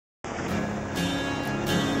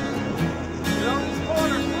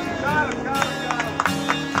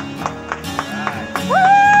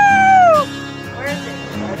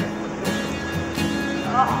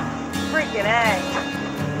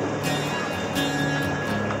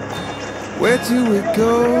Where do we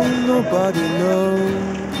go? Nobody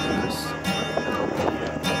knows.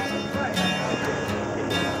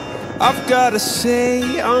 I've gotta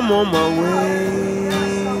say I'm on my way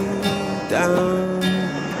down.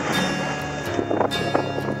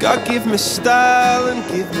 God give me style and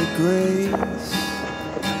give me grace.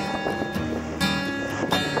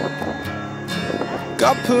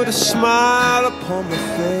 God put a smile upon my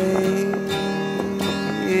face.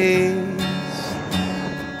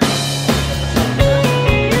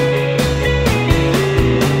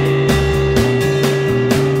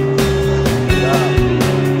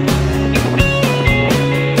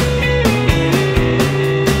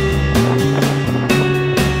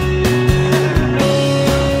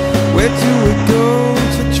 Where do we go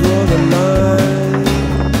to draw the line?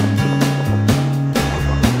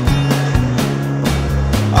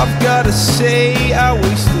 I've gotta say I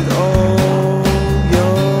wasted all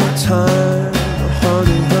your time,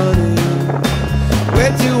 honey, honey.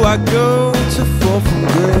 Where do I go to fall from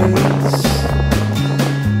grace?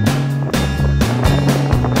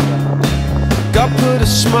 God put a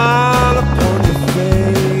smile upon your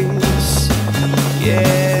face,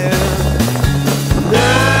 yeah.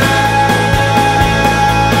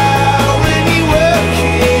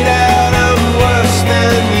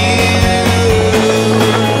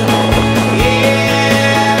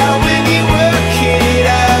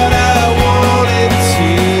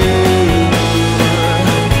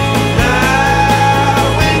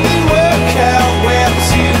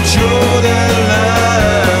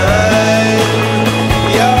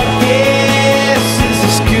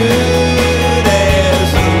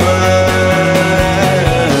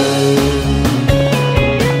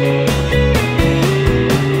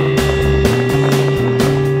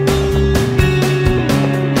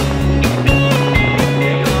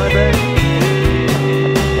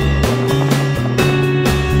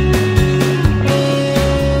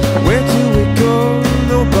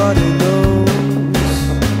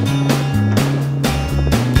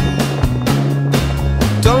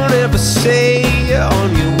 Don't ever say you're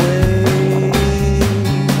on your way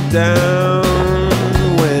down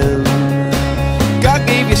when God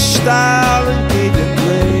gave you style and gave you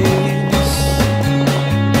grace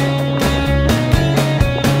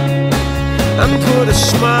and put a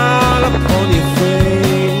smile upon your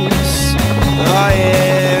face. Oh yeah.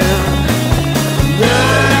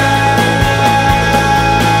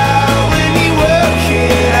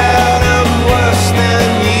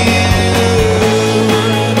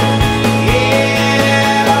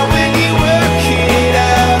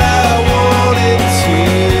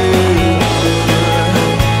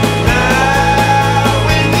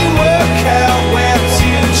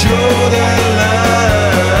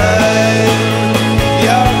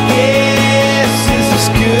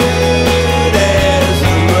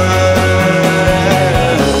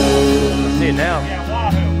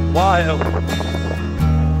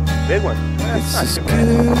 Big one. It's as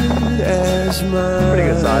good as mine. Pretty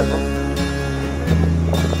good size one.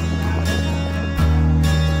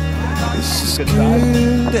 It's as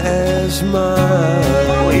good as mine.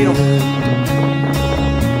 We'll eat 'em.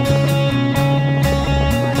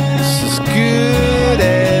 It's as good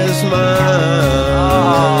as mine.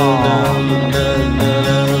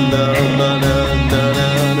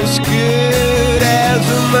 As good as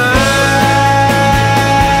mine.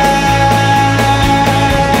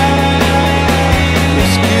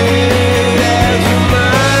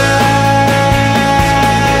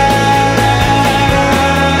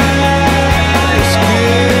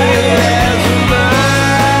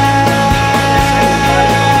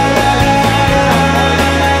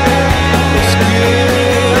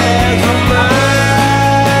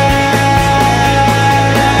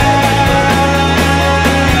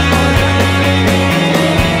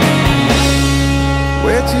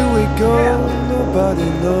 Where do we go? Nobody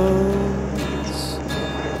knows.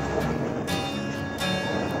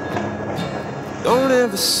 Don't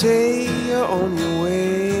ever say you're on your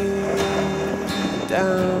way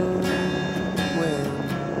down when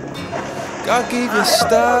God gave you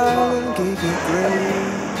style and gave you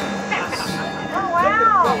grace. Oh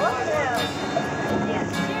wow! Look at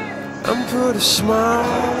him. And put a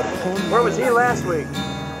smile upon your Where was he last week?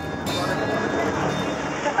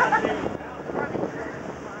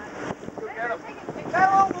 That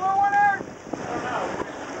little blue one there?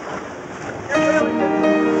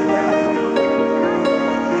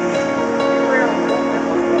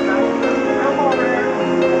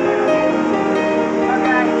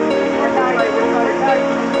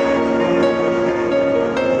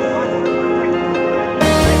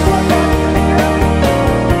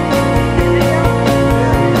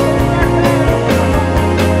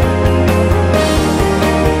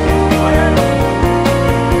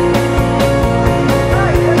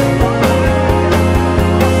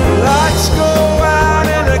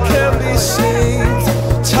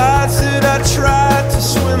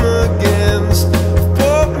 swimmer.